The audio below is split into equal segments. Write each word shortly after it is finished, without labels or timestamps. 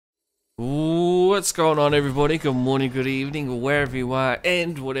What's going on, everybody? Good morning, good evening, wherever you are,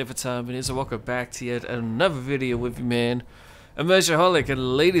 and whatever time it is. And welcome back to yet another video with you, man, Immersiaholic.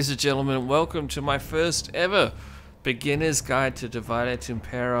 And ladies and gentlemen, welcome to my first ever beginner's guide to Divide Et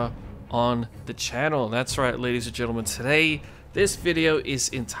Impera on the channel. That's right, ladies and gentlemen. Today, this video is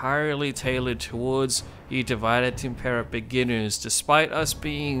entirely tailored towards you Divide Et Impera beginners. Despite us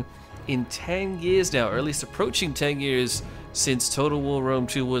being in 10 years now, or at least approaching 10 years since Total War Rome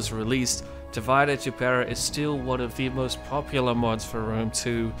 2 was released, Divide Et Impera is still one of the most popular mods for Rome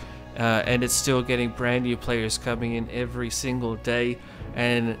 2, and it's still getting brand new players coming in every single day.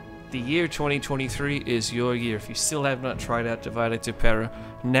 And the year 2023 is your year. If you still have not tried out Divide Et Impera,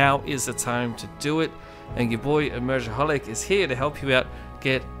 now is the time to do it. And your boy Immersiaholic is here to help you out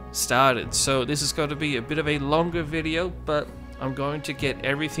get started. So this is going to be a bit of a longer video, but I'm going to get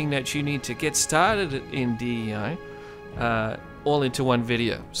everything that you need to get started in DEI all into one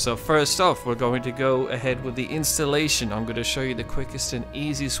video. So first off, we're going to go ahead with the installation. I'm going to show you the quickest and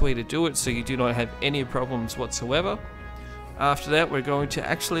easiest way to do it so you do not have any problems whatsoever. After that, we're going to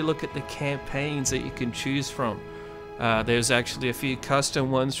actually look at the campaigns that you can choose from. There's actually a few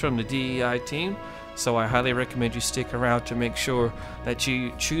custom ones from the DEI team, so I highly recommend you stick around to make sure that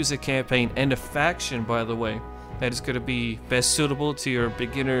you choose a campaign and a faction, by the way, that is going to be best suitable to your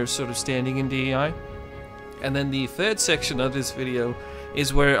beginner sort of standing in DEI. And then the third section of this video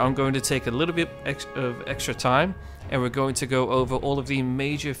is where I'm going to take a little bit of extra time, and we're going to go over all of the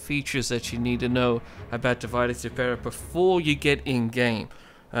major features that you need to know about Divide Et Impera before you get in game.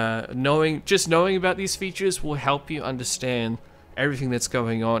 Just knowing about these features will help you understand everything that's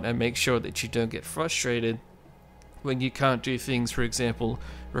going on and make sure that you don't get frustrated when you can't do things. For example,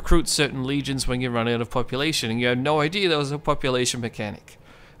 recruit certain legions when you run out of population and you have no idea there was a population mechanic.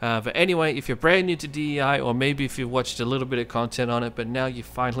 But anyway, if you're brand new to DEI, or maybe if you've watched a little bit of content on it but now you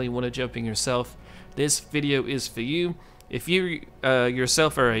finally want to jump in yourself, this video is for you. If you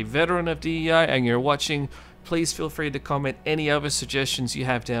yourself are a veteran of DEI and you're watching, please feel free to comment any other suggestions you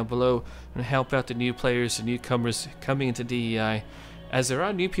have down below and help out the new players and newcomers coming into DEI, as there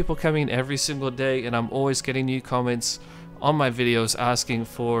are new people coming in every single day, and I'm always getting new comments on my videos asking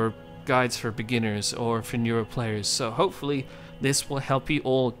for guides for beginners or for newer players. So hopefully this will help you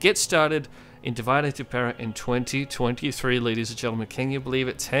all get started in Divide Et Impera in 2023, ladies and gentlemen. Can you believe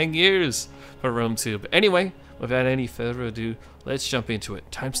it? 10 years for Rome 2. But anyway, without any further ado, let's jump into it.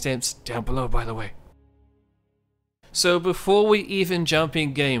 Timestamps down below, by the way. So before we even jump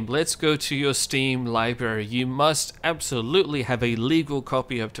in game, let's go to your Steam library. You must absolutely have a legal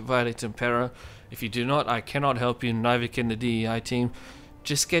copy of Divide Et Impera. If you do not, I cannot help you, neither can the DEI team.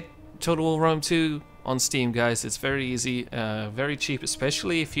 Just get Total War Rome 2 on Steam, guys. It's very easy, very cheap,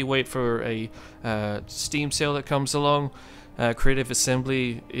 especially if you wait for a Steam sale that comes along. Creative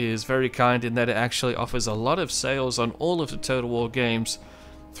Assembly is very kind in that it actually offers a lot of sales on all of the Total War games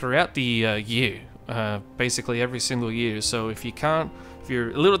throughout the year, basically every single year. So if you're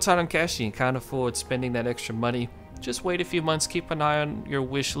a little tight on cash and you can't afford spending that extra money, just wait a few months, keep an eye on your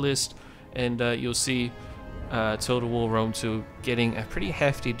wish list, and you'll see Total War Rome 2 getting a pretty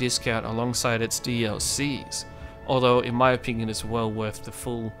hefty discount alongside its DLCs, although in my opinion it's well worth the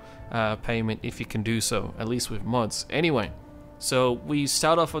full payment if you can do so, at least with mods. Anyway, so we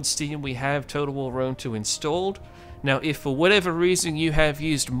start off on Steam. We have Total War Rome 2 installed. Now if for whatever reason you have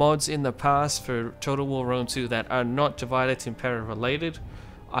used mods in the past for Total War Rome 2 that are not Divide Et Impera related,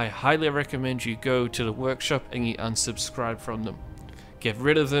 I highly recommend you go to the workshop and you unsubscribe from them. Get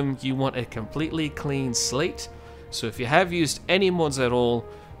rid of them. You want a completely clean slate. So if you have used any mods at all,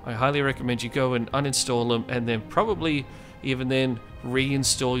 I highly recommend you go and uninstall them, and then probably even then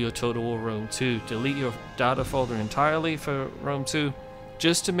reinstall your Total War Rome 2. Delete your data folder entirely for Rome 2,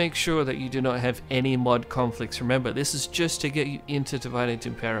 just to make sure that you do not have any mod conflicts. Remember, this is just to get you into Divide Et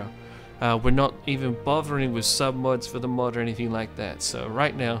Impera. We're not even bothering with sub-mods for the mod or anything like that. So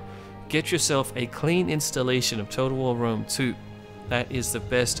right now, get yourself a clean installation of Total War Rome 2. That is the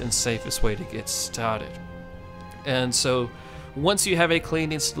best and safest way to get started. And so once you have a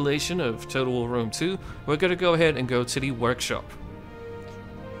clean installation of Total War Rome 2, we're going to go ahead and go to the workshop.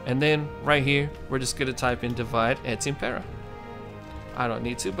 And then right here, we're just going to type in Divide Et Impera. I don't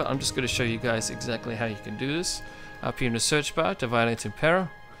need to, but I'm just going to show you guys exactly how you can do this. Up here in the search bar, Divide Et Impera,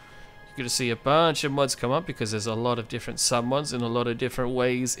 you're going to see a bunch of mods come up because there's a lot of different sub-mods and a lot of different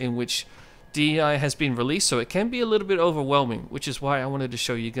ways in which DEI has been released, so it can be a little bit overwhelming, which is why I wanted to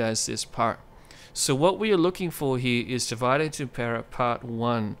show you guys this part. So what we are looking for here is Divide Et Impera Part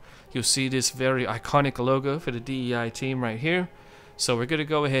 1. You'll see this very iconic logo for the DEI team right here. So we're going to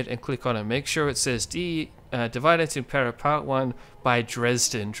go ahead and click on it. Make sure it says Divide Et Impera Part 1 by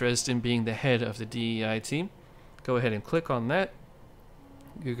Dresden. Dresden being the head of the DEI team. Go ahead and click on that.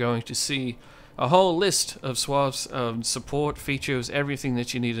 You're going to see a whole list of Suave's support, features, everything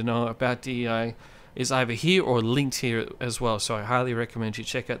that you need to know about DEI is either here or linked here as well. So I highly recommend you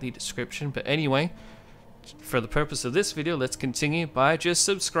check out the description. But anyway, for the purpose of this video, let's continue by just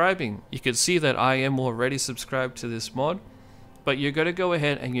subscribing. You can see that I am already subscribed to this mod, but you're going to go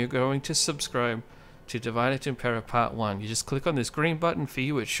ahead and you're going to subscribe to Divide Et Impera Part 1. You just click on this green button for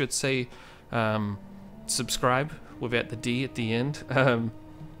you. It should say subscribe without the D at the end.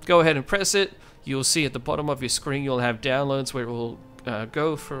 Go ahead and press it. You'll see at the bottom of your screen you'll have downloads where it will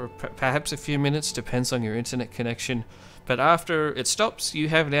go for perhaps a few minutes, depends on your internet connection. But after it stops, you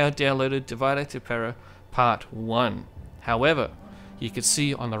have now downloaded Divide Et Impera Part 1. However, you can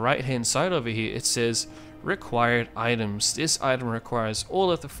see on the right hand side over here it says required items. This item requires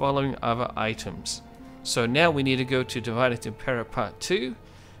all of the following other items. So now we need to go to Divide Et Impera Part 2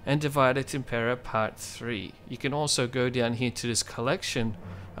 and Divide Et Impera Part 3. You can also go down here to this collection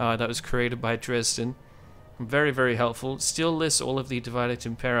that was created by Dresden. Very, very helpful. Still lists all of the Divide Et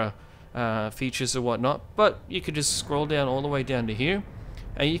Impera features and whatnot, but you can just scroll down all the way down to here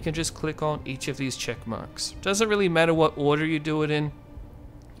and you can just click on each of these check marks. Doesn't really matter what order you do it in.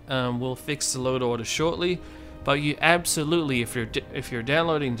 We'll fix the load order shortly, but you absolutely, if you're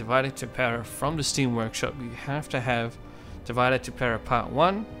downloading Divide Et Impera from the Steam Workshop, you have to have Divide Et Impera Part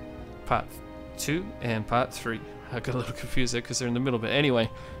 1, Part 2, and Part 3. I got a little confused there because they're in the middle, but anyway,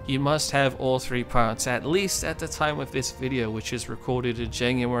 you must have all 3 parts, at least at the time of this video, which is recorded in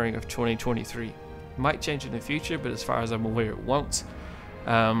January of 2023. Might change in the future, but as far as I'm aware, it won't.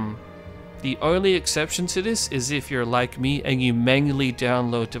 The only exception to this is if you're like me and you manually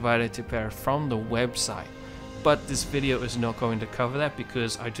download Divide Et Impera from the website. But this video is not going to cover that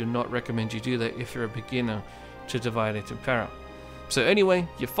because I do not recommend you do that if you're a beginner to Divide Et Impera. So anyway,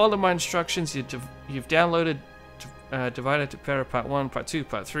 you follow my instructions, you've downloaded Divide Et Impera Part 1, Part 2,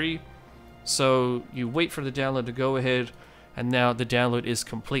 Part 3. So you wait for the download to go ahead, and now the download is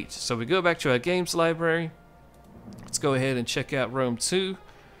complete. So we go back to our games library. Let's go ahead and check out Rome 2.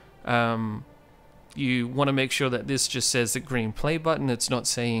 You want to make sure that this just says the green play button. It's not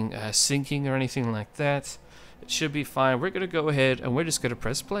saying syncing or anything like that. It should be fine. We're going to go ahead and we're just going to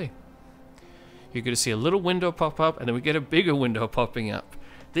press play. You're going to see a little window pop up, and then we get a bigger window popping up.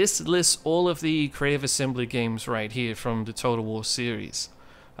 This lists all of the Creative Assembly games right here from the Total War series.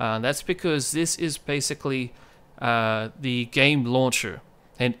 That's because this is basically the game launcher.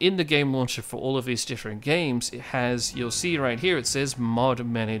 And in the game launcher for all of these different games, it has, you'll see right here, it says Mod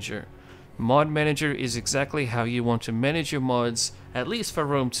Manager. Mod Manager is exactly how you want to manage your mods, at least for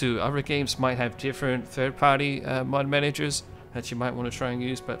Rome 2. Other games might have different third-party mod managers that you might want to try and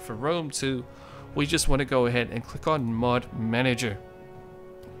use, but for Rome 2, we just want to go ahead and click on Mod Manager.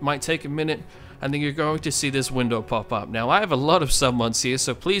 Might take a minute, and then you're going to see this window pop up. Now I have a lot of submods here,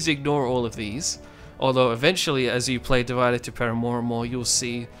 so please ignore all of these. Although eventually, as you play Divide Et Impera more and more, you'll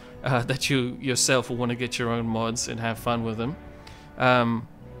see that you yourself will want to get your own mods and have fun with them.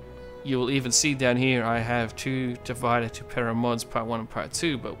 You will even see down here I have 2 Divide Et Impera mods, Part 1 and Part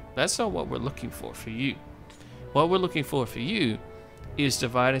 2, but that's not what we're looking for you. What we're looking for you is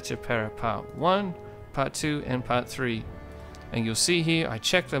Divide Et Impera Part 1, Part 2, and Part 3. And you'll see here, I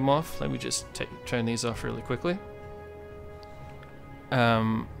checked them off. Let me just turn these off really quickly.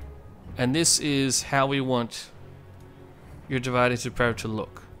 And this is how we want your Divide Et Impera to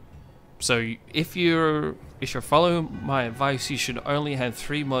look. So if you're following my advice, you should only have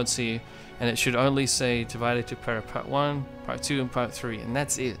 3 mods here, and it should only say Divide Et Impera Part 1, Part 2, and Part 3, and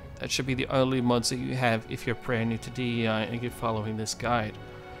that's it. That should be the only mods that you have if you're brand new to DEI and you're following this guide.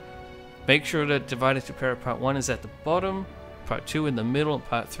 Make sure that Divide Et Impera Part 1 is at the bottom, Part 2 in the middle, and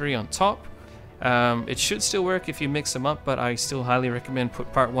Part 3 on top. It should still work if you mix them up, but I still highly recommend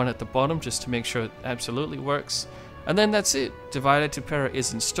put Part 1 at the bottom just to make sure it absolutely works. And then that's it. Divide Et Impera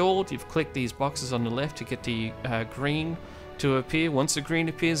is installed. You've clicked these boxes on the left to get the green to appear. Once the green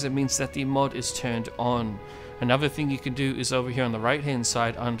appears, it means that the mod is turned on. Another thing you can do is over here on the right hand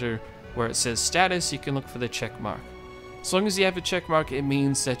side under where it says status, you can look for the check mark. As long as you have a check mark, it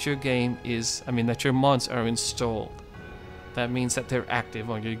means that your game is, that your mods are installed. That means that they're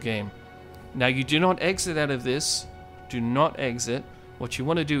active on your game. Now you do not exit out of this. Do not exit. What you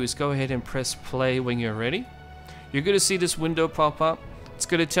want to do is go ahead and press play when you're ready. You're going to see this window pop up. It's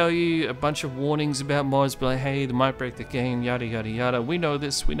going to tell you a bunch of warnings about mods, be like, hey, they might break the game, yada yada yada. We know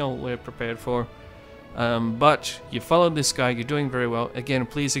this. We know what we're prepared for. But you followed this guide. You're doing very well. Again,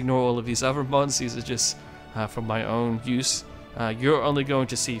 please ignore all of these other mods. These are just for my own use. You're only going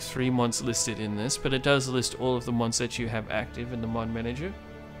to see 3 mods listed in this, but it does list all of the mods that you have active in the mod manager.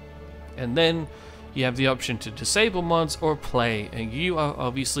 And then you have the option to disable mods or play, and you are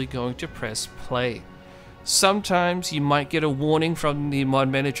obviously going to press play. Sometimes you might get a warning from the mod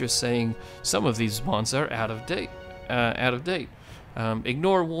manager saying some of these mods are out of date.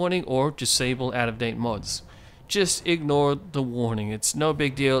 Ignore warning or disable out of date mods. Just ignore the warning. It's no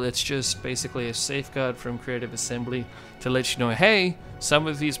big deal. It's just basically a safeguard from Creative Assembly to let you know, hey, some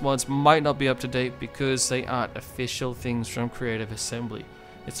of these mods might not be up to date because they aren't official things from Creative Assembly.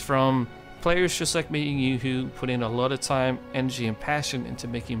 It's from players just like me and you who put in a lot of time, energy, and passion into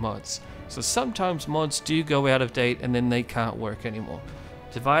making mods. So sometimes mods do go out of date and then they can't work anymore.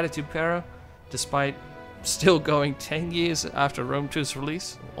 Divide Et Impera, despite still going 10 years after Rome 2's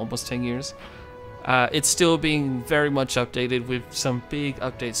release, almost 10 years, it's still being very much updated with some big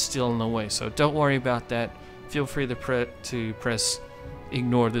updates still on the way. So don't worry about that. Feel free to press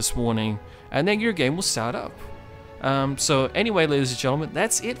ignore this warning, and then your game will start up. So anyway, ladies and gentlemen,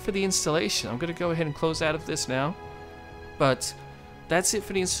 that's it for the installation. I'm going to go ahead and close out of this now. But that's it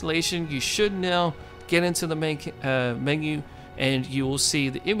for the installation. You should now get into the main menu, and you will see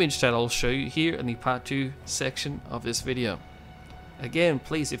the image that I'll show you here in the part 2 section of this video. Again,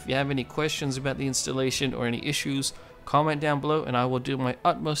 please, if you have any questions about the installation or any issues, comment down below and I will do my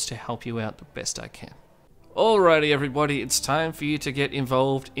utmost to help you out the best I can. Alrighty everybody, it's time for you to get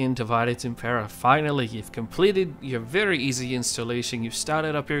involved in Divide Et Impera. Finally, you've completed your very easy installation, you've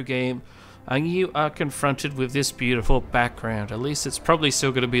started up your game, and you are confronted with this beautiful background. At least it's probably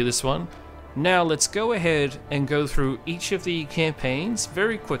still going to be this one. Now let's go ahead and go through each of the campaigns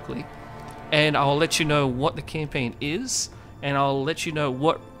very quickly, and I'll let you know what the campaign is, and I'll let you know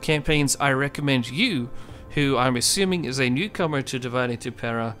what campaigns I recommend you, who I'm assuming is a newcomer to Divide Et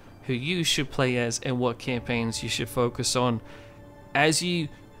Impera, who you should play as, and what campaigns you should focus on as you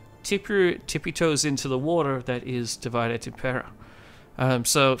tip your tippy toes into the water that is Divide Et Impera.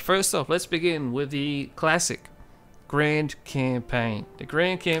 So first off, let's begin with the classic Grand Campaign. The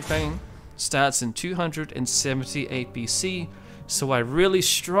Grand Campaign starts in 278 BC, so I really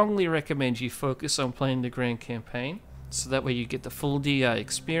strongly recommend you focus on playing the Grand Campaign, so that way you get the full DI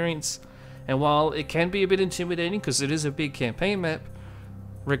experience. And while it can be a bit intimidating because it is a big campaign map,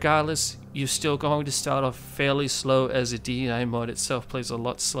 regardless, you're still going to start off fairly slow, as the DI mod itself plays a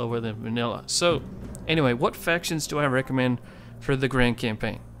lot slower than vanilla. So anyway, what factions do I recommend for the Grand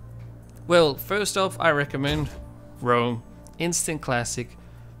Campaign? Well, first off, I recommend Rome. Instant classic,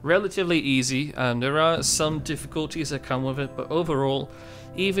 relatively easy. There are some difficulties that come with it, but overall,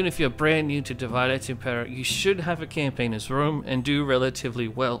 even if you're brand new to Divide Et Impera, you should have a campaign as Rome and do relatively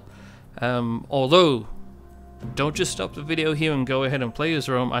well. Although, don't just stop the video here and go ahead and play as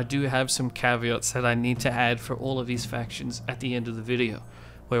Rome. I do have some caveats that I need to add for all of these factions at the end of the video,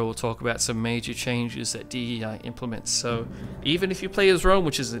 where we'll talk about some major changes that DEI implements. So even if you play as Rome,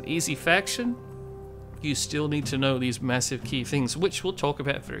 which is an easy faction, you still need to know these massive key things, which we'll talk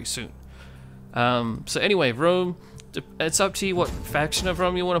about very soon. So anyway, Rome, it's up to you what faction of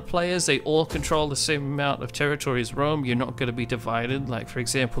Rome you want to play as. They all control the same amount of territory as Rome. You're not going to be divided. Like, for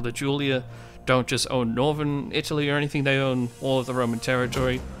example, the Julia don't just own northern Italy or anything. They own all of the Roman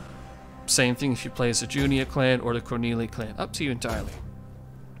territory. Same thing if you play as the Junia clan or the Cornelia clan. Up to you entirely.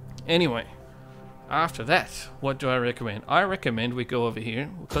 Anyway, after that, what do I recommend? I recommend we go over here.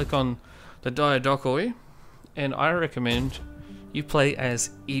 We'll click on the Diadokoi, and I recommend you play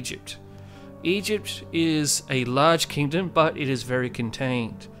as Egypt. Egypt is a large kingdom, but it is very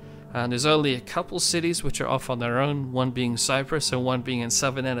contained. There's only a couple cities which are off on their own, one being Cyprus and one being in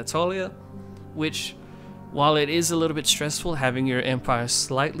southern Anatolia, which, while it is a little bit stressful having your empire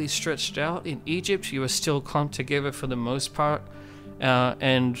slightly stretched out, in Egypt you are still clumped together for the most part,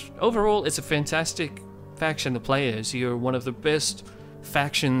 and overall it's a fantastic faction to play as. You're one of the best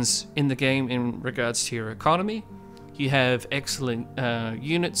factions in the game in regards to your economy. You have excellent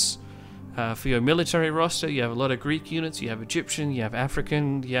units. For your military roster, you have a lot of Greek units, you have Egyptian, you have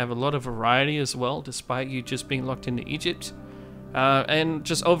African, you have a lot of variety as well, despite you just being locked into Egypt. And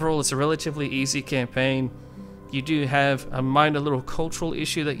just overall, it's a relatively easy campaign. You do have a minor little cultural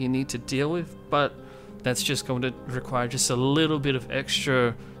issue that you need to deal with, but that's just going to require just a little bit of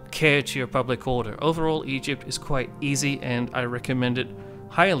extra care to your public order. Overall, Egypt is quite easy, and I recommend it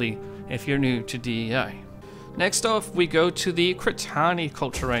highly if you're new to DEI. Next off, we go to the Cretani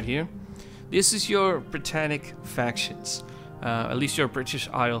culture right here. This is your Britannic factions, at least your British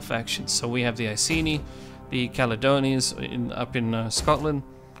Isle factions. So we have the Iceni, the Caledonians up in Scotland,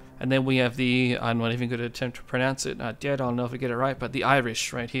 and then we have the, I'm not even going to attempt to pronounce it, dead, I'll never get it right, but the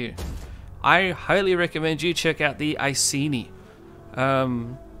Irish right here. I highly recommend you check out the Iceni.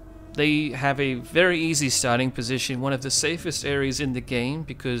 They have a very easy starting position, one of the safest areas in the game,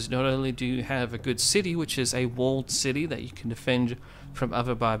 because not only do you have a good city, which is a walled city that you can defend from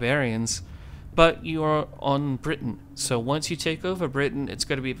other barbarians, but you are on Britain. So once you take over Britain, it's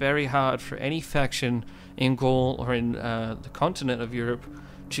going to be very hard for any faction in Gaul or in the continent of Europe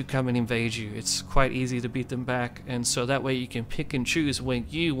to come and invade you. It's quite easy to beat them back, and so that way you can pick and choose when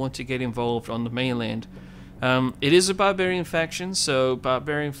you want to get involved on the mainland. It is a barbarian faction, so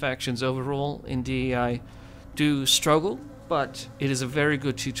barbarian factions overall in DEI do struggle, but it is a very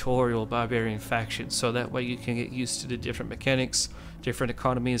good tutorial barbarian faction, so that way you can get used to the different mechanics, different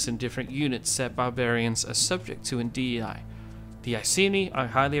economies, and different units that barbarians are subject to in DEI. The Iceni, I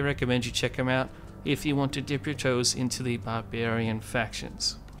highly recommend you check them out if you want to dip your toes into the barbarian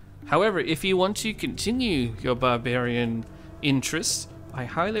factions. However, if you want to continue your barbarian interests, I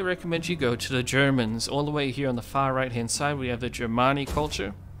highly recommend you go to the Germans. All the way here on the far right hand side we have the Germani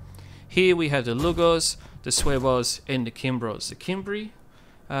culture. Here we have the Lugos, the Suevos, and the Kimbros. The Kimbri,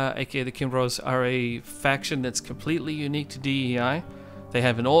 aka the Kimbros, are a faction that's completely unique to DEI. They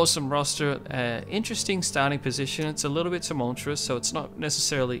have an awesome roster, interesting starting position. It's a little bit tumultuous, so it's not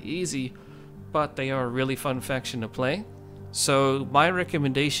necessarily easy, but they are a really fun faction to play. So my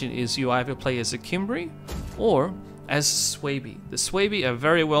recommendation is you either play as a Kimbri or as Swabi. The Swabi are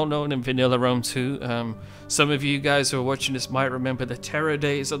very well known in Vanilla Rome 2. Some of you guys who are watching this might remember the terror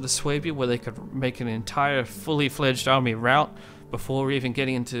days of the Swabi, where they could make an entire fully fledged army rout before even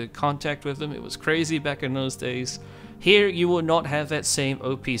getting into contact with them. It was crazy back in those days. Here you will not have that same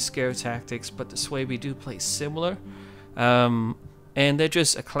OP scare tactics, but the Swabi do play similar. And they're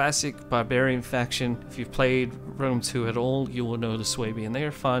just a classic barbarian faction. If you've played Rome 2 at all, you will know the Swabi, and they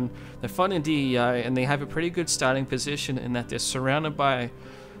are fun. They're fun in DEI, and they have a pretty good starting position in that they're surrounded by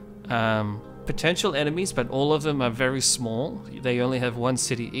potential enemies, but all of them are very small. They only have one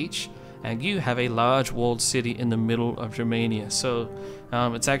city each, and you have a large walled city in the middle of Germania. So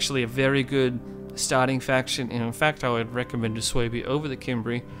it's actually a very good starting faction, and in fact I would recommend the Swabi over the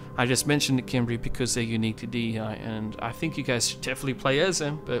Kimbri. I just mentioned the Kimbri because they're unique to DEI, and I think you guys should definitely play as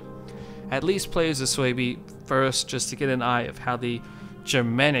them, but at least play as the Swabi first, just to get an eye of how the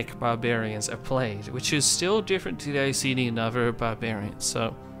Germanic barbarians are played, which is still different to the Iceni and other barbarians.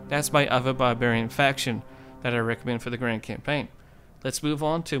 So that's my other barbarian faction that I recommend for the Grand Campaign. Let's move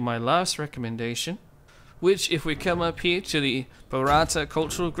on to my last recommendation, which, if we come up here to the Barata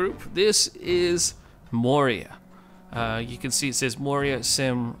cultural group, this is Moria. You can see it says Moria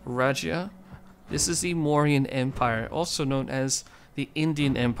Samrajya. This is the Mauryan Empire, also known as the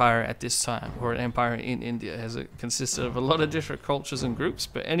Indian Empire at this time, or an empire in India, as it consisted of a lot of different cultures and groups.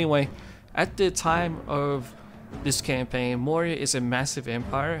 But anyway, at the time of this campaign, Moria is a massive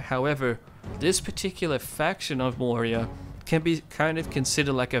empire. However, this particular faction of Moria can be kind of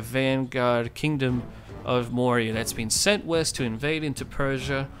considered like a vanguard kingdom of Moria that's been sent west to invade into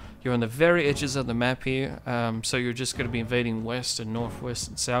Persia. You're on the very edges of the map here, so you're just going to be invading west and northwest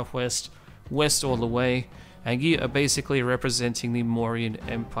and southwest, west all the way, and you are basically representing the Mauryan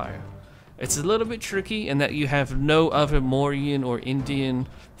Empire. It's a little bit tricky in that you have no other Mauryan or Indian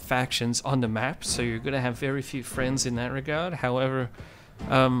factions on the map, so you're going to have very few friends in that regard. However,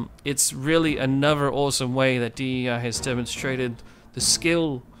 it's really another awesome way that DEI has demonstrated the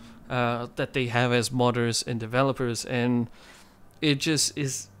skill that they have as modders and developers, and it just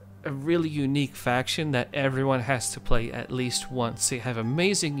is a really unique faction that everyone has to play at least once. They have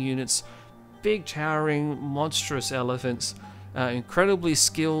amazing units, big towering monstrous elephants, incredibly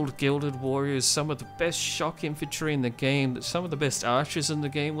skilled gilded warriors, some of the best shock infantry in the game, some of the best archers in the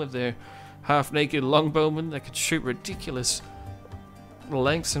game with their half-naked longbowmen that can shoot ridiculous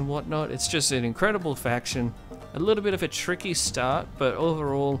lengths and whatnot. It's just an incredible faction. A little bit of a tricky start, but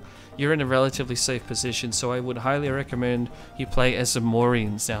overall you're in a relatively safe position, so I would highly recommend you play as the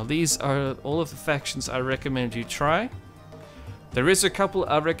Mauryans. Now, these are all of the factions I recommend you try. There is a couple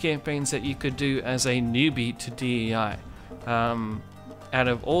other campaigns that you could do as a newbie to DEI. Out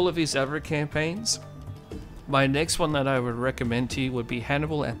of all of these other campaigns, my next one that I would recommend to you would be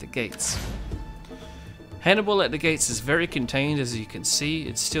Hannibal at the Gates. Hannibal at the Gates is very contained, as you can see.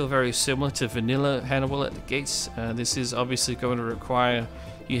 It's still very similar to vanilla Hannibal at the Gates. This is obviously going to require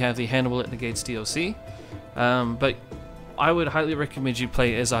you have the Hannibal at the Gates DLC. But I would highly recommend you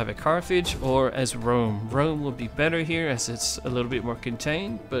play as either Carthage or as Rome. Rome would be better here as it's a little bit more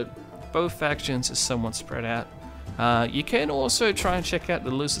contained, but both factions is somewhat spread out. You can also try and check out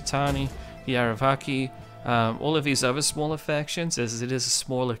the Lusitani, the Aravaki, all of these other smaller factions, as it is a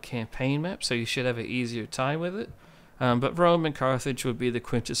smaller campaign map, so you should have an easier time with it. But Rome and Carthage would be the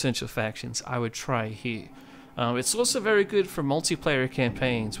quintessential factions I would try here. It's also very good for multiplayer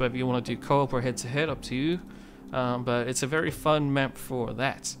campaigns, whether you want to do co-op or head-to-head, up to you. But it's a very fun map for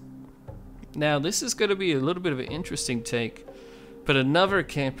that. Now, this is going to be a little bit of an interesting take, but another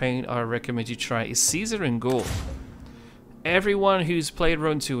campaign I recommend you try is Caesar and Gaul. Everyone who's played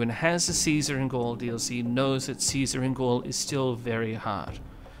Rome 2 and has the Caesar and Gaul DLC knows that Caesar and Gaul is still very hard.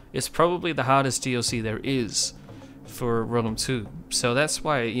 It's probably the hardest DLC there is for Rome 2, so that's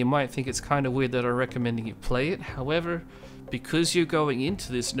why you might think it's kind of weird that I'm recommending you play it. However, because you're going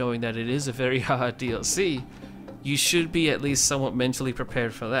into this knowing that it is a very hard DLC, you should be at least somewhat mentally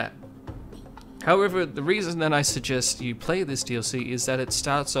prepared for that. However, the reason that I suggest you play this DLC is that it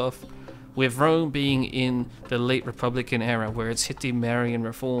starts off with Rome being in the late Republican era, where it's hit the Marian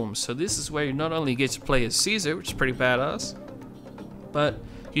reforms. So this is where you not only get to play as Caesar, which is pretty badass, but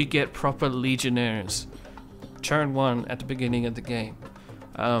you get proper legionnaires. Turn 1 at the beginning of the game.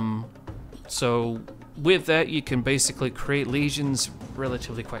 So with that, you can basically create legions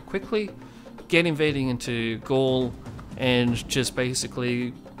relatively quite quickly, get invading into Gaul, and just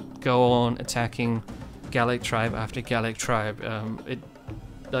basically go on attacking Gallic tribe after Gallic tribe.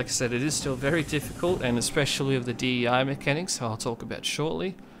 Like I said, it is still very difficult, and especially with the DEI mechanics, I'll talk about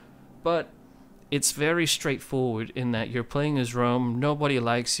shortly. But it's very straightforward in that you're playing as Rome, nobody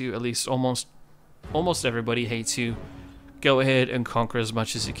likes you, at least almost everybody hates you. Go ahead and conquer as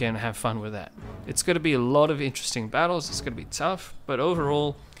much as you can, have fun with that. It's going to be a lot of interesting battles, it's going to be tough, but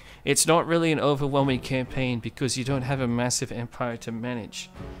overall, it's not really an overwhelming campaign because you don't have a massive empire to manage.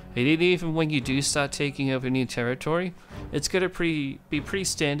 And even when you do start taking over new territory, it's going to be pretty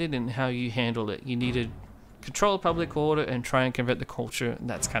standard in how you handle it. You need to control public order and try and convert the culture, and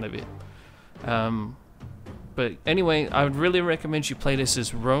that's kind of it. But anyway, I would really recommend you play this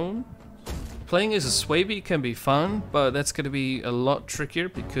as Rome. Playing as a Swaby can be fun, but that's going to be a lot trickier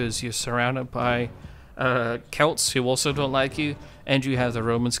because you're surrounded by Celts who also don't like you, and you have the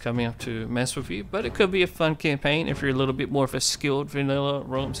Romans coming up to mess with you. But it could be a fun campaign if you're a little bit more of a skilled vanilla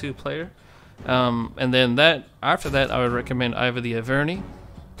Rome 2 player. And then after that, I would recommend either the Averni,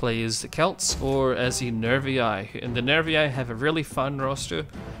 play as the Celts, or as the Nervii. And the Nervii have a really fun roster,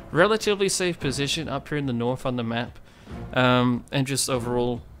 relatively safe position up here in the north on the map, and just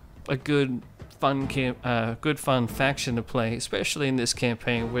overall a good fun faction to play, especially in this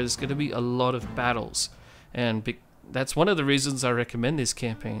campaign where there's going to be a lot of battles. And that's one of the reasons I recommend this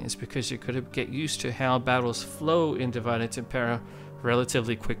campaign, is because you're going to get used to how battles flow in Divide Et Impera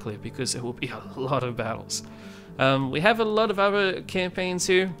relatively quickly, because there will be a lot of battles. We have a lot of other campaigns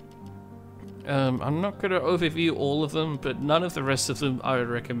here. I'm not going to overview all of them, but none of the rest of them I would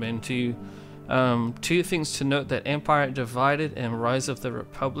recommend to you. Two things to note: that Empire Divided and Rise of the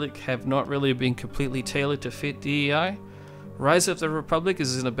Republic have not really been completely tailored to fit DEI. Rise of the Republic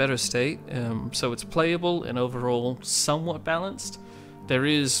is in a better state, so it's playable and overall somewhat balanced. There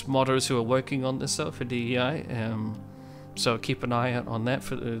is modders who are working on this though for DEI, so keep an eye out on that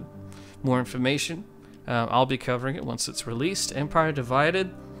for more information. I'll be covering it once it's released. Empire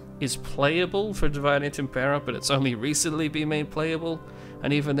Divided is playable for Divide Et Impera, but it's only recently been made playable,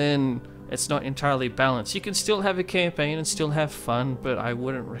 and even then it's not entirely balanced. You can still have a campaign and still have fun, but I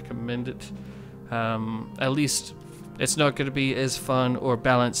wouldn't recommend it. At least it's not going to be as fun or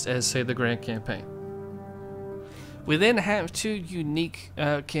balanced as, say, the Grand Campaign. We then have two unique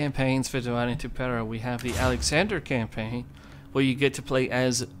campaigns for Divide Et Impera. We have the Alexander campaign, where you get to play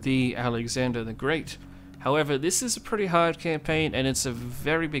as the Alexander the Great. However, this is a pretty hard campaign, and it's a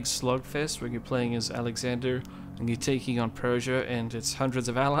very big slugfest where you're playing as Alexander and you're taking on Persia and its hundreds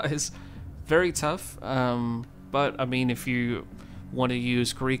of allies. Very tough, but I mean, if you want to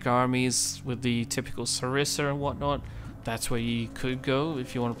use Greek armies with the typical Sarissa and whatnot, that's where you could go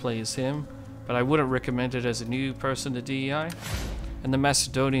if you want to play as him. But I wouldn't recommend it as a new person to DEI. And the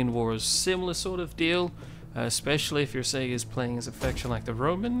Macedonian War is similar sort of deal, especially if you're saying is playing as a faction like the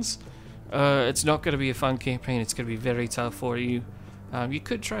Romans. It's not going to be a fun campaign. It's going to be very tough for you. You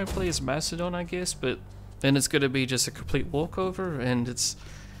could try and play as Macedon, I guess, but then it's going to be just a complete walkover, and it's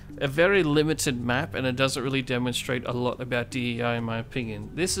a very limited map, and it doesn't really demonstrate a lot about DEI in my opinion.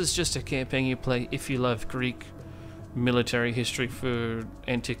 This is just a campaign you play if you love Greek military history for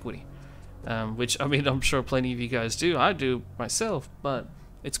antiquity, which, I mean, I'm sure plenty of you guys do. I do myself, but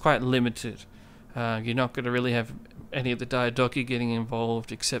it's quite limited. You're not going to really have any of the Diadochi getting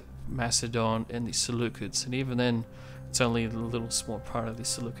involved except Macedon and the Seleucids, and even then it's only a little small part of the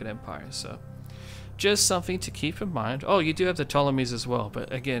Seleucid Empire, so just something to keep in mind. Oh, you do have the Ptolemies as well,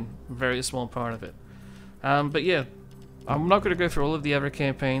 but again, very small part of it. But yeah, I'm not going to go through all of the other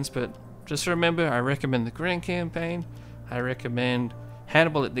campaigns, but just remember, I recommend the Grand Campaign, I recommend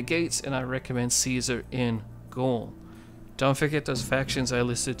Hannibal at the Gates, and I recommend Caesar in goal. Don't forget those factions I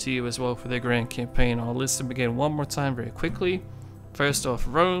listed to you as well for their grand campaign. I'll list them again one more time very quickly. First off,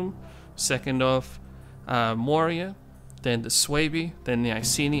 Rome. Second off, Moria. Then the Suebi. Then the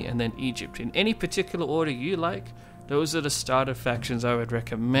Iceni. And then Egypt. In any particular order you like, those are the starter factions I would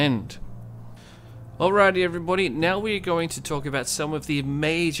recommend. Alrighty everybody, now we're going to talk about some of the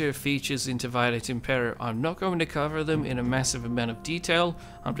major features in Divide Et Impera. I'm not going to cover them in a massive amount of detail.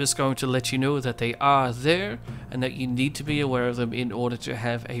 I'm just going to let you know that they are there and that you need to be aware of them in order to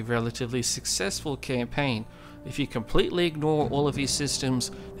have a relatively successful campaign. If you completely ignore all of these systems,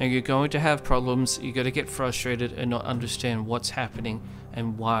 then you're going to have problems, you're going to get frustrated and not understand what's happening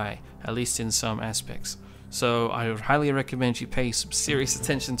and why, at least in some aspects. So I would highly recommend you pay some serious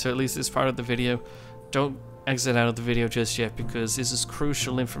attention to at least this part of the video. Don't exit out of the video just yet, because this is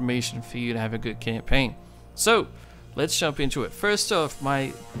crucial information for you to have a good campaign. So let's jump into it. First off,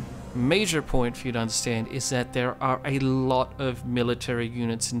 my major point for you to understand is that there are a lot of military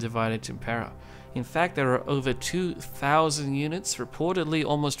units in Divide Et Impera. In fact, there are over 2,000 units, reportedly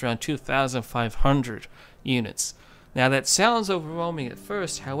almost around 2,500 units. Now that sounds overwhelming at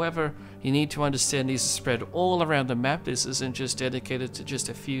first, however, you need to understand these are spread all around the map. This isn't just dedicated to just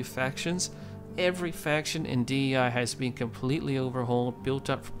a few factions. Every faction in DEI has been completely overhauled, built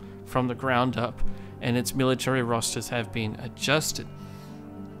up from the ground up, and its military rosters have been adjusted.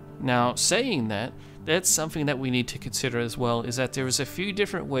 Now, saying that, that's something that we need to consider as well, is that there is a few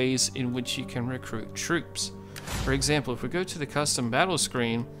different ways in which you can recruit troops. For example, if we go to the custom battle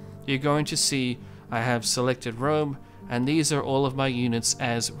screen, you're going to see I have selected Rome, and these are all of my units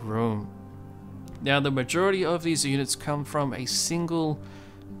as Rome. Now, the majority of these units come from a single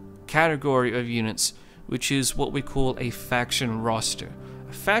category of units, which is what we call a faction roster.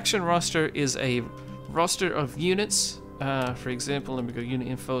 A faction roster is a roster of units. For example, let me go unit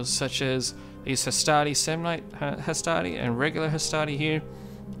info, such as these Hastati, Semnite Hastati, and regular Hastati here.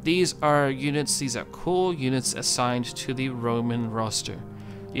 These are units, these are core units assigned to the Roman roster.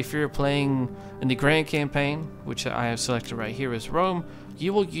 If you're playing in the Grand Campaign, which I have selected right here as Rome,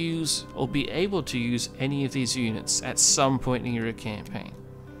 you will use or be able to use any of these units at some point in your campaign.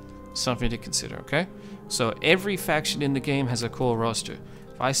 Something to consider, okay? So every faction in the game has a core roster.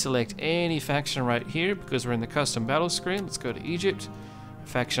 If I select any faction right here, because we're in the custom battle screen, let's go to Egypt, a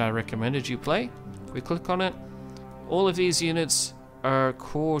faction I recommended you play. We click on it. All of these units are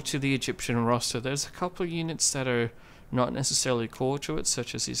core to the Egyptian roster. There's a couple of units that are not necessarily core to it,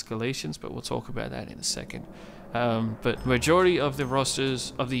 such as these Galatians, but we'll talk about that in a second. But majority of the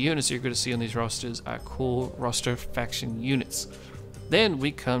rosters, of the units you're going to see on these rosters, are core roster faction units. Then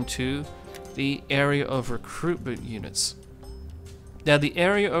we come to the area of recruitment units. Now, the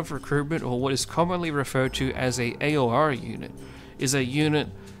area of recruitment, or what is commonly referred to as a AOR unit, is a unit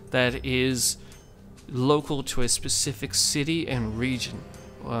that is local to a specific city and region.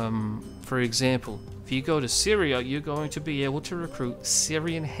 For example, if you go to Syria, you're going to be able to recruit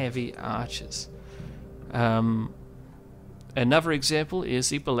Syrian heavy archers. Another example is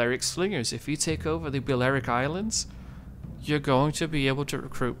the Balearic Slingers. If you take over the Balearic Islands, you're going to be able to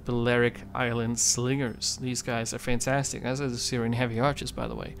recruit Balearic Island Slingers. These guys are fantastic, as are the Syrian Heavy Archers, by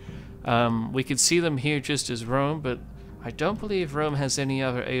the way. We can see them here just as Rome, but I don't believe Rome has any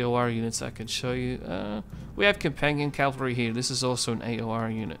other AOR units I can show you. We have Companion Cavalry here. This is also an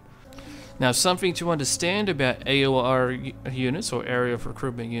AOR unit. Now, something to understand about AOR units, or area of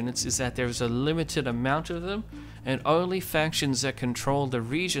recruitment units, is that there's a limited amount of them, and only factions that control the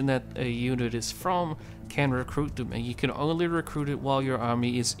region that a unit is from can recruit them, and you can only recruit it while your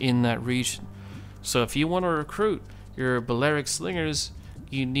army is in that region. So if you want to recruit your Balearic Slingers,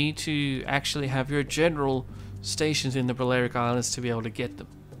 you need to actually have your general stationed in the Balearic Islands to be able to get them.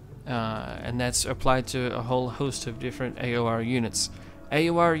 And that's applied to a whole host of different AOR units.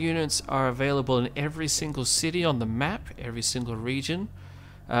 AOR units are available in every single city on the map, every single region.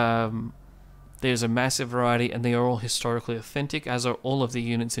 There's a massive variety, and they are all historically authentic, as are all of the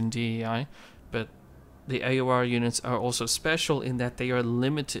units in DEI. But the AOR units are also special in that they are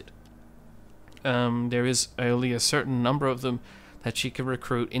limited. There is only a certain number of them that you can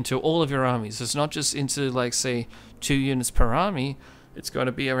recruit into all of your armies. It's not just into, like, say, 2 units per army. It's going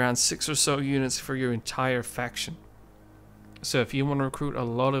to be around 6 or so units for your entire faction. So if you want to recruit a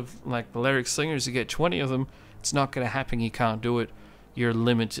lot of, like, Balearic Slingers, you get 20 of them, it's not going to happen. You can't do it. You're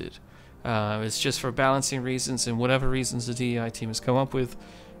limited. It's just for balancing reasons, and whatever reasons the DEI team has come up with.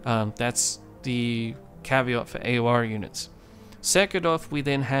 That's the caveat for AOR units. Second off, we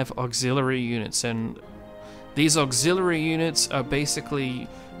then have auxiliary units, and these auxiliary units are basically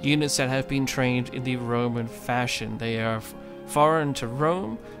units that have been trained in the Roman fashion. They are foreign to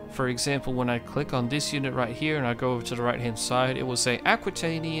Rome. For example, when I click on this unit right here and I go over to the right hand side, it will say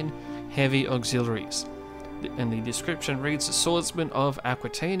Aquitanian Heavy Auxiliaries. And the description reads, the swordsmen of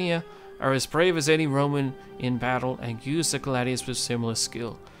Aquitania are as brave as any Roman in battle and use the gladius with similar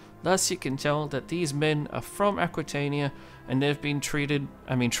skill. Thus you can tell that these men are from Aquitania and they've been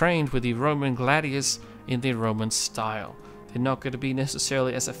trained with the Roman gladius in the Roman style. They're not going to be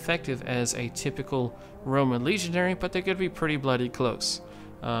necessarily as effective as a typical Roman legionary, but they're going to be pretty bloody close.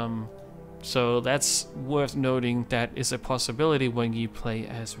 So that's worth noting. That is a possibility when you play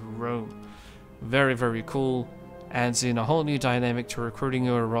as Rome. Very, very cool. Adds in a whole new dynamic to recruiting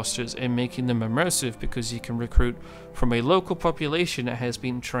your rosters and making them immersive, because you can recruit from a local population that has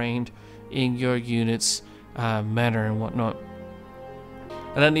been trained in your unit's manner and whatnot.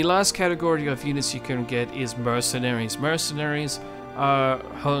 And then the last category of units you can get is mercenaries. Mercenaries are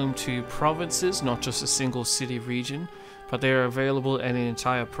home to provinces, not just a single city region, but they are available in an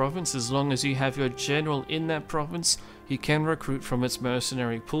entire province. As long as you have your general in that province, you can recruit from its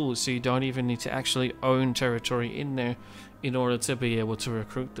mercenary pool, so you don't even need to actually own territory in there in order to be able to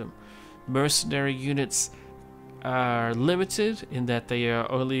recruit them. Mercenary units are limited in that they are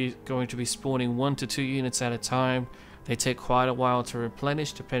only going to be spawning 1 to 2 units at a time. They take quite a while to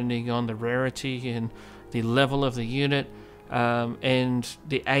replenish depending on the rarity and the level of the unit. And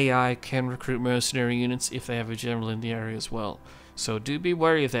the AI can recruit mercenary units if they have a general in the area as well. So do be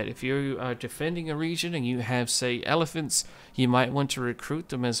wary of that. If you are defending a region and you have, say, elephants, you might want to recruit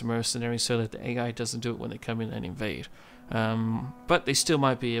them as mercenaries so that the AI doesn't do it when they come in and invade. But they still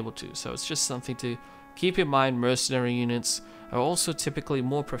might be able to, so it's just something to keep in mind. Mercenary units are also typically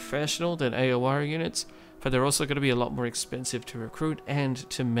more professional than AOR units, but they're also going to be a lot more expensive to recruit and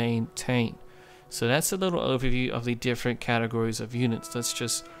to maintain. So that's a little overview of the different categories of units. Let's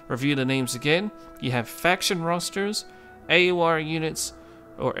just review the names again. You have faction rosters, AOR units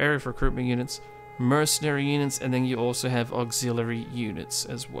or area of recruitment units, mercenary units, and then you also have auxiliary units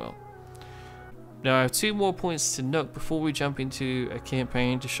as well. Now I have 2 more points to note before we jump into a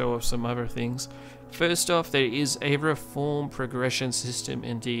campaign to show off some other things. First off, there is a reform progression system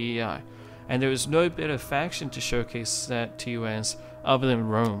in DEI, and there is no better faction to showcase that to you as other than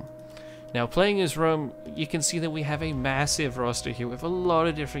Rome. Now playing as Rome, you can see that we have a massive roster here with a lot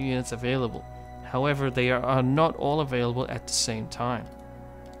of different units available. However, they are not all available at the same time.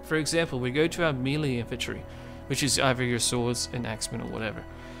 For example, we go to our melee infantry, which is either your swords and axemen or whatever.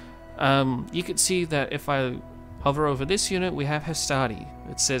 You can see that if I hover over this unit, we have Hastati.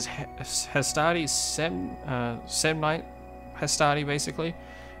 It says Hastati Semnite Hastati basically,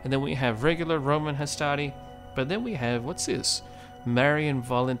 and then we have regular Roman Hastati, but then we have, what's this? Marian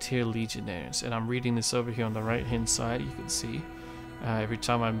Volunteer Legionnaires, and I'm reading this over here on the right hand side. You can see every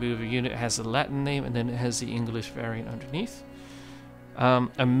time I move a unit, it has a Latin name and then it has the English variant underneath.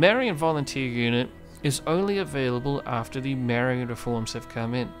 A Marian Volunteer unit is only available after the Marian reforms have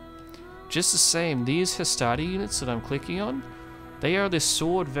come in. Just the same, these Hastati units that I'm clicking on, they are the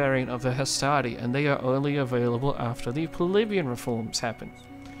sword variant of the Hastati, and they are only available after the Polybian reforms happen.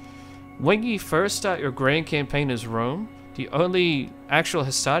 When you first start your grand campaign as Rome, the only actual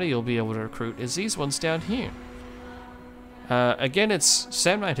Hastati you'll be able to recruit is these ones down here. Again, it's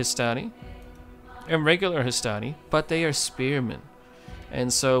Samnite Hastati and regular Hastati, but they are spearmen.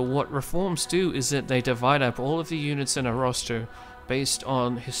 And so what reforms do is that they divide up all of the units in a roster based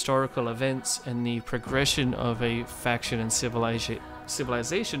on historical events and the progression of a faction and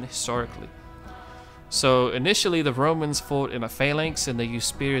civilization historically. So initially the Romans fought in a phalanx and they used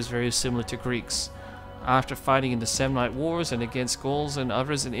spears very similar to Greeks. After fighting in the Samnite Wars and against Gauls and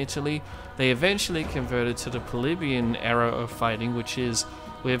others in Italy, they eventually converted to the Polybian era of fighting, which is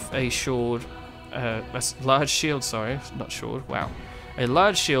with a sword, a large shield, a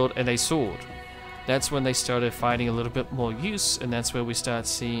large shield and a sword. That's when they started fighting a little bit more use, and that's where we start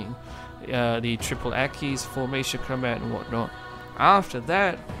seeing the triple Achilles formation come out and whatnot. After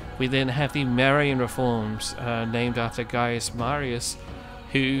that, we then have the Marian reforms, named after Gaius Marius,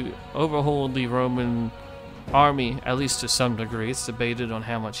 who overhauled the Roman army, at least to some degree. It's debated on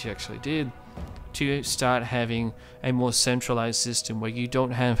how much he actually did, to start having a more centralized system where you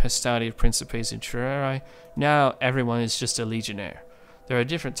don't have Hastati, Principes, and Triarii. Now everyone is just a legionnaire. There are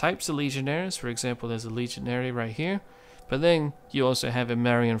different types of legionnaires. For example, there's a legionary right here, but then you also have a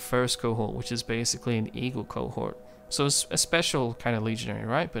Marian first cohort, which is basically an eagle cohort. So it's a special kind of legionary,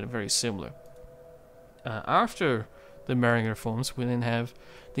 right? But very similar. After the Marian reforms, we then have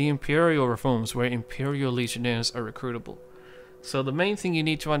the imperial reforms, where imperial legionnaires are recruitable. So the main thing you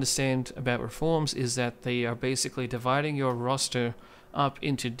need to understand about reforms is that they are basically dividing your roster up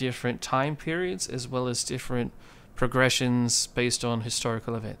into different time periods as well as different progressions based on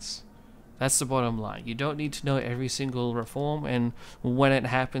historical events. That's the bottom line. You don't need to know every single reform and when it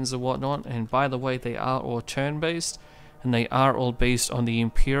happens or whatnot. And by the way, they are all turn-based, and they are all based on the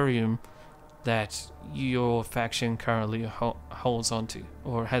Imperium that your faction currently holds onto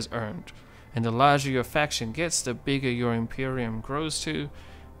or has earned. And the larger your faction gets, the bigger your Imperium grows to,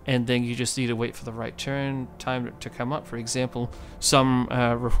 and then you just need to wait for the right turn time to come up. For example, some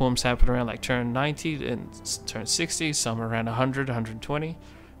reforms happen around like turn 90 and turn 60, some around 100, 120.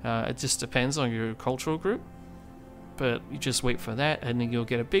 It just depends on your cultural group, but you just wait for that, and then you'll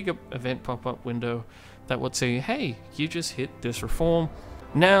get a big event pop-up window that will tell you, hey, you just hit this reform.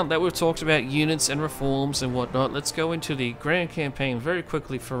 Now that we've talked about units and reforms and whatnot, let's go into the grand campaign very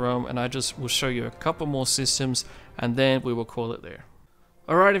quickly for Rome, and I just will show you a couple more systems, and then we will call it there.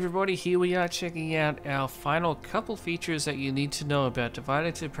 Alright everybody, here we are checking out our final couple features that you need to know about Divide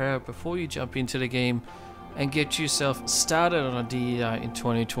Et Impera before you jump into the game and get yourself started on a DEI in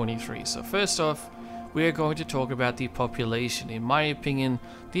 2023. So first off, we are going to talk about the population. In my opinion,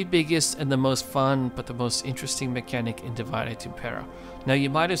 the biggest and the most fun, but the most interesting mechanic in Divide Et Impera. Now you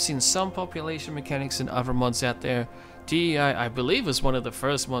might have seen some population mechanics in other mods out there. DEI, I believe, was one of the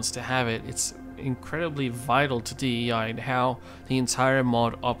first mods to have it. It's incredibly vital to DEI and how the entire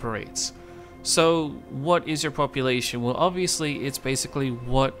mod operates. So what is your population? Well, obviously it's basically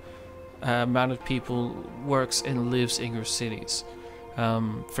what amount of people works and lives in your cities.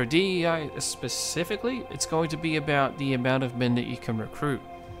 For DEI specifically, it's going to be about the amount of men that you can recruit.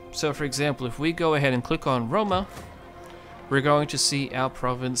 So for example, if we go ahead and click on Roma, we're going to see our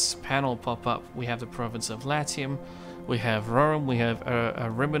province panel pop up. We have the province of Latium, we have Rome, we have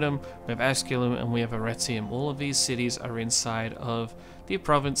Ariminum, we have Asculum, and we have Arretium. All of these cities are inside of the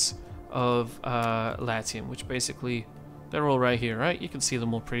province of Latium, which basically, they're all right here, right? You can see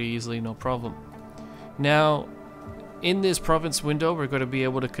them all pretty easily, no problem. Now, in this province window, we're going to be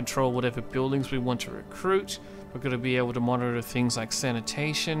able to control whatever buildings we want to recruit. We're going to be able to monitor things like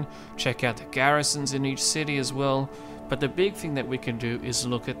sanitation, check out the garrisons in each city as well. But the big thing that we can do is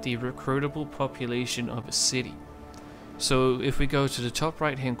look at the recruitable population of a city. So if we go to the top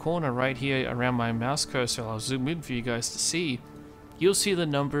right hand corner right here around my mouse cursor, I'll zoom in for you guys to see, you'll see the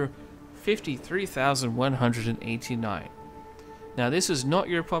number 53,189. Now this is not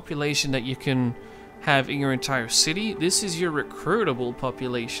your population that you can have in your entire city. This is your recruitable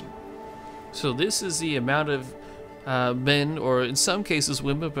population. So this is the amount of men, or in some cases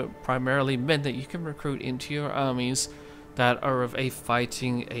women, but primarily men, that you can recruit into your armies that are of a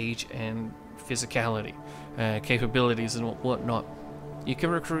fighting age and physicality, capabilities and whatnot. You can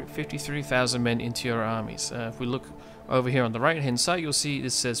recruit 53,000 men into your armies. If we look over here on the right hand side, you'll see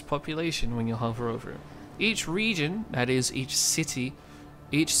it says population when you hover over it. Each region, that is each city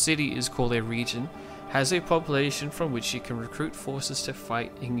is called a region, has a population from which you can recruit forces to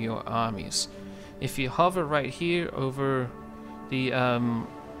fight in your armies. If you hover right here over the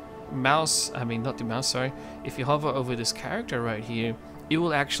if you hover over this character right here, it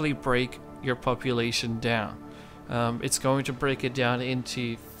will actually break your population down. It's going to break it down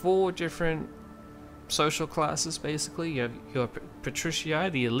into 4 different social classes basically. You have your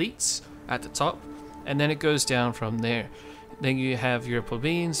patricii, the elites, at the top, and then it goes down from there. Then you have your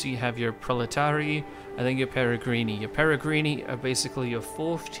plebeians, you have your proletarii, and then your peregrini. Your peregrini are basically your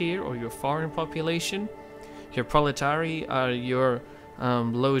 4th tier or your foreign population. Your proletarii are your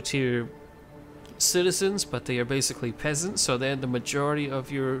lower tier citizens, but they are basically peasants, so they're the majority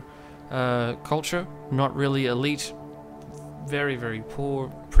of your culture, not really elite, very, very poor,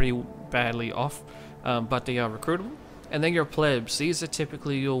 pretty badly off, but they are recruitable. And then your plebs, these are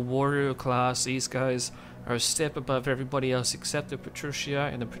typically your warrior class. These guys are a step above everybody else except the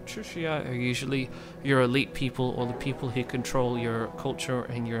patricii, and the patricii are usually your elite people, or the people who control your culture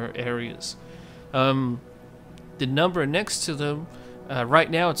and your areas. The number next to them, right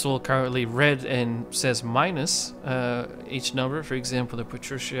now it's all currently red and says minus each number. For example, the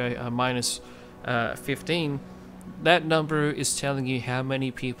patricii are minus 15. That number is telling you how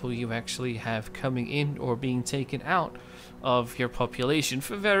many people you actually have coming in or being taken out of your population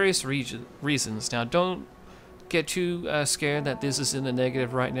for various reasons. Now, don't get too scared that this is in the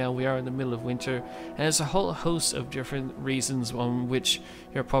negative right now. We are in the middle of winter, and there's a whole host of different reasons on which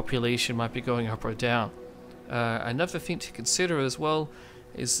your population might be going up or down. Another thing to consider as well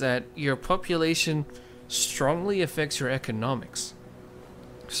is that your population strongly affects your economics.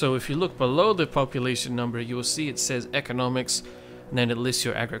 So if you look below the population number, you will see it says economics, and then it lists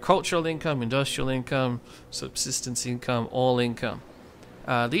your agricultural income, industrial income, subsistence income, all income.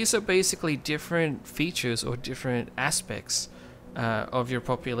 These are basically different features or different aspects of your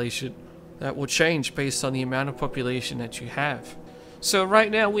population that will change based on the amount of population that you have. So right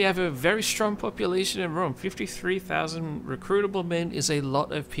now we have a very strong population in Rome. 53,000 recruitable men is a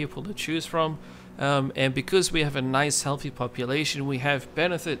lot of people to choose from. And because we have a nice healthy population, we have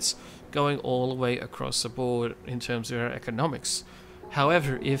benefits going all the way across the board in terms of our economics.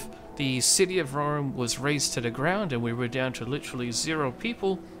 However, if the city of Rome was razed to the ground and we were down to literally 0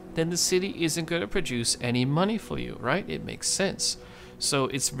 people, then the city isn't going to produce any money for you, right? It makes sense. So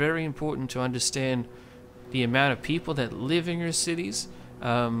it's very important to understand the amount of people that live in your cities,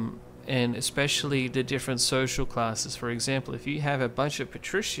 and especially the different social classes. For example, if you have a bunch of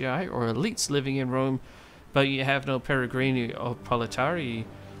patricii or elites living in Rome, but you have no peregrini or proletarii,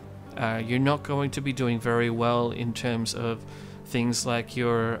 you're not going to be doing very well in terms of things like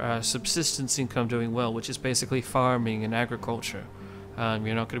your subsistence income doing well, which is basically farming and agriculture.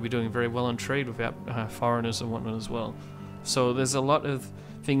 You're not going to be doing very well on trade without foreigners and whatnot as well. So there's a lot of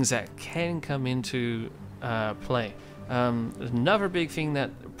things that can come into play. Another big thing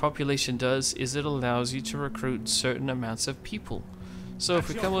that population does is it allows you to recruit certain amounts of people. So if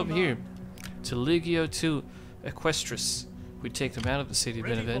we come over here to Legio to Equestris, we take them out of the city of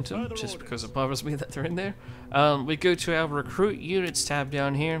Beneventum just because it bothers me that they're in there. We go to our recruit units tab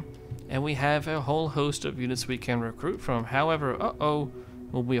down here, and we have a whole host of units we can recruit from. However,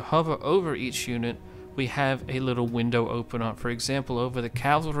 when we hover over each unit, we have a little window open up. For example, over the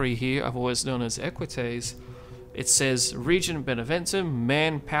cavalry here, otherwise known as Equites, it says Region Beneventum,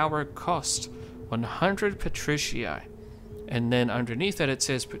 manpower cost 100 patricii. And then underneath that it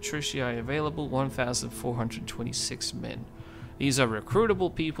says patricii available 1,426 men. These are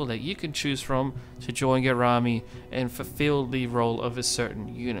recruitable people that you can choose from to join your army and fulfill the role of a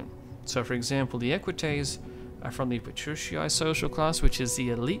certain unit. So for example, the Equites are from the patricii social class, which is the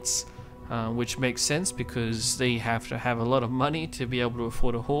elites, which makes sense because they have to have a lot of money to be able to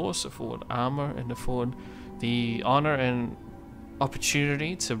afford a horse, afford armor, and afford the honor and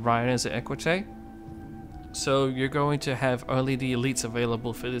opportunity to ride as an Equite. So you're going to have only the elites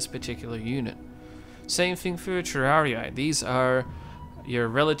available for this particular unit. Same thing for Terrarii. These are your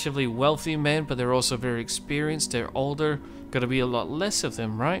relatively wealthy men, but they're also very experienced. They're older. Going to be a lot less of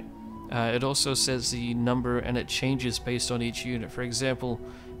them, right? It also says the number, and it changes based on each unit. For example,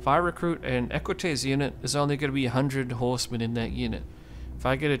 if I recruit an Equites unit, there's only going to be 100 horsemen in that unit. If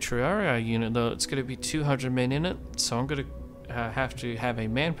I get a Terrarii unit, though, it's going to be 200 men in it. So I'm going to have to have a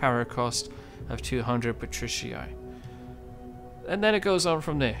manpower cost of 200 patricii. And then it goes on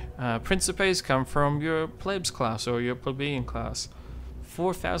from there. Principes come from your plebs class or your plebeian class.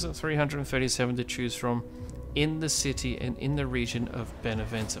 4,337 to choose from in the city and in the region of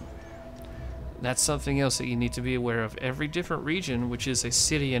Beneventum. That's something else that you need to be aware of. Every different region, which is a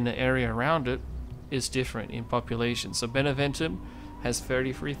city and the area around it, is different in population. So Beneventum has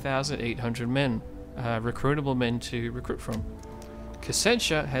 33,800 men, recruitable men to recruit from.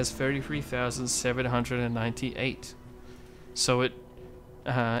 Cassentia has 33,798. So it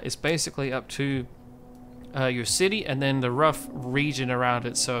is basically up to your city and then the rough region around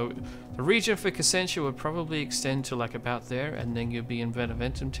it. So the region for Cassentia would probably extend to like about there, and then you'll be in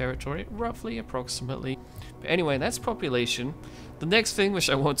Beneventum territory, roughly, approximately. But anyway, that's population. The next thing, which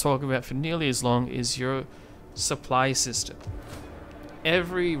I won't talk about for nearly as long, is your supply system.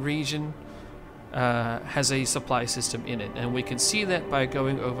 Every region has a supply system in it, and we can see that by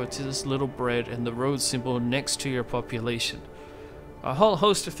going over to this little bread and the road symbol next to your population. A whole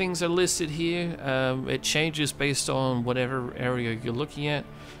host of things are listed here. It changes based on whatever area you're looking at.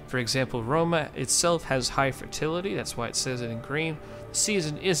 For example, Roma itself has high fertility, that's why it says it in green. The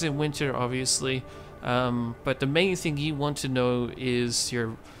season is in winter, obviously, but the main thing you want to know is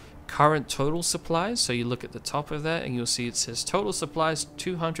your current total supplies. So you look at the top of that and you'll see it says total supplies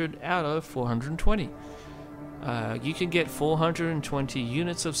 200 out of 420. You can get 420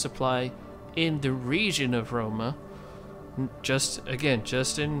 units of supply in the region of Roma. Just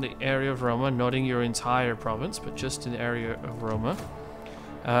in the area of Roma, not in your entire province, but just in the area of Roma.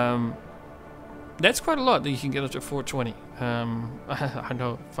 That's quite a lot that you can get up to 420. I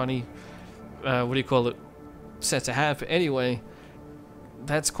know, funny, set to have, but anyway,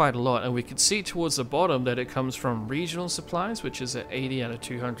 that's quite a lot. And we can see towards the bottom that it comes from regional supplies, which is at 80 out of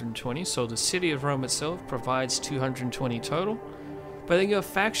 220. So the city of Rome itself provides 220 total. But then your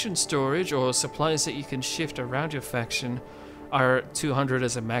faction storage or supplies that you can shift around your faction are 200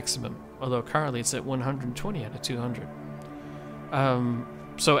 as a maximum, although currently it's at 120 out of 200.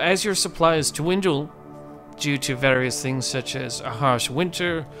 So as your supplies dwindle due to various things such as a harsh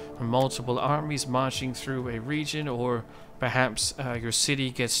winter, multiple armies marching through a region, or perhaps your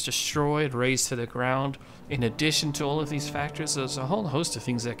city gets destroyed, razed to the ground. In addition to all of these factors, there's a whole host of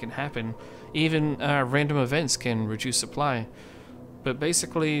things that can happen. Even random events can reduce supply. But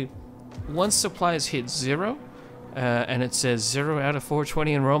basically, once supplies hit 0, and it says 0 out of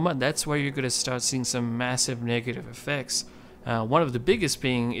 420 in Roma, that's where you're going to start seeing some massive negative effects. One of the biggest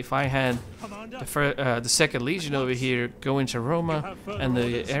being, if I had the Second Legion over here go into Roma, and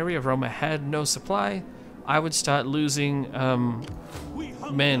the area of Roma had no supply, I would start losing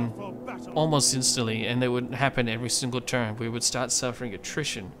men almost instantly, and it would happen every single turn. We would start suffering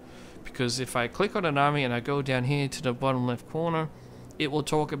attrition, because if I click on an army and I go down here to the bottom left corner, it will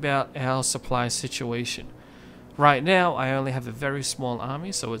talk about our supply situation. Right now, I only have a very small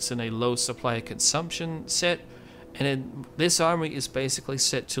army, so it's in a low supply consumption set. And this army is basically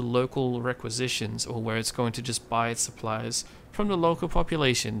set to local requisitions, or where it's going to just buy its supplies from the local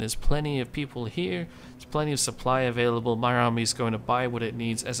population. There's plenty of people here, there's plenty of supply available. My army is going to buy what it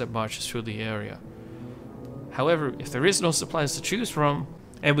needs as it marches through the area. However, if there is no supplies to choose from,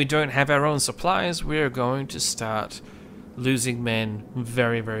 and we don't have our own supplies, we are going to start losing men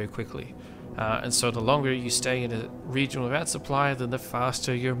very, very quickly. And so the longer you stay in a region without supply, then the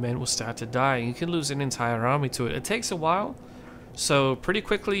faster your men will start to die. You can lose an entire army to it. It takes a while, so pretty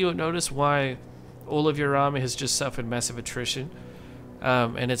quickly you'll notice why all of your army has just suffered massive attrition.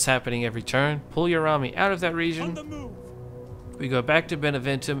 And it's happening every turn. Pull your army out of that region. We go back to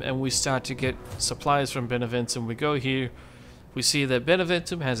Beneventum and we start to get supplies from Beneventum. We go here. We see that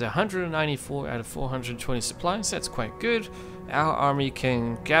Beneventum has 194 out of 420 supplies. That's quite good. Our army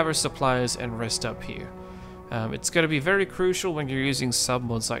can gather supplies and rest up here. It's going to be very crucial when you're using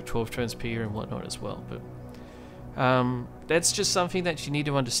sub-mods like 12 turns per year and whatnot as well. But that's just something that you need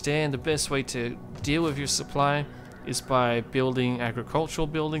to understand. The best way to deal with your supply is by building agricultural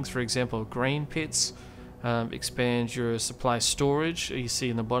buildings, for example, grain pits. Expand your supply storage. You see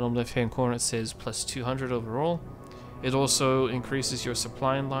in the bottom left-hand corner it says plus 200 overall. It also increases your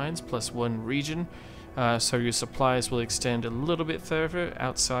supply lines plus 1 region, so your supplies will extend a little bit further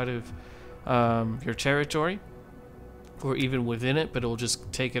outside of your territory, or even within it, but it will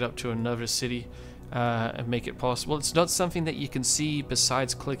just take it up to another city and make it possible. It's not something that you can see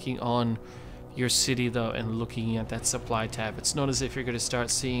besides clicking on your city though and looking at that supply tab. It's not as if you're going to start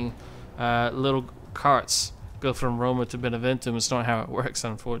seeing little carts go from Roma to Beneventum. It's not how it works,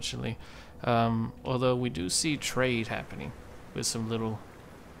 unfortunately. Although we do see trade happening with some little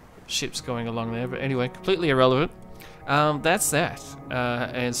ships going along there, but anyway, completely irrelevant. That's that,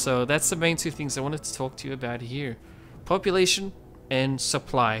 and so that's the main 2 things I wanted to talk to you about here: population and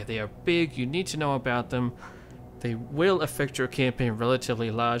supply. They are big, you need to know about them. They will affect your campaign relatively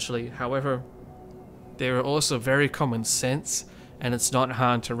largely. However, they are also very common sense, and it's not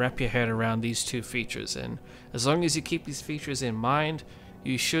hard to wrap your head around these 2 features. And as long as you keep these features in mind,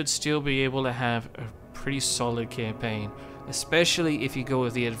 you should still be able to have a pretty solid campaign, especially if you go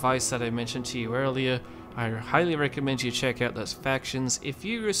with the advice that I mentioned to you earlier. I highly recommend you check out those factions. If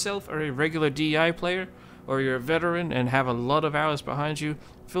you yourself are a regular DI player, or you're a veteran and have a lot of hours behind you,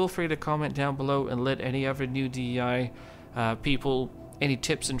 feel free to comment down below and let any other new DI people any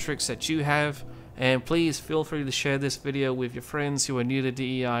tips and tricks that you have. And please feel free to share this video with your friends who are new to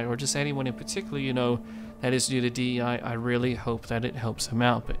DEI, or just anyone in particular you know that is new to DEI. I really hope that it helps them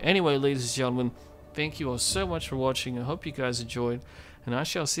out. But anyway, ladies and gentlemen, thank you all so much for watching. I hope you guys enjoyed, and I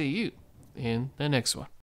shall see you in the next one.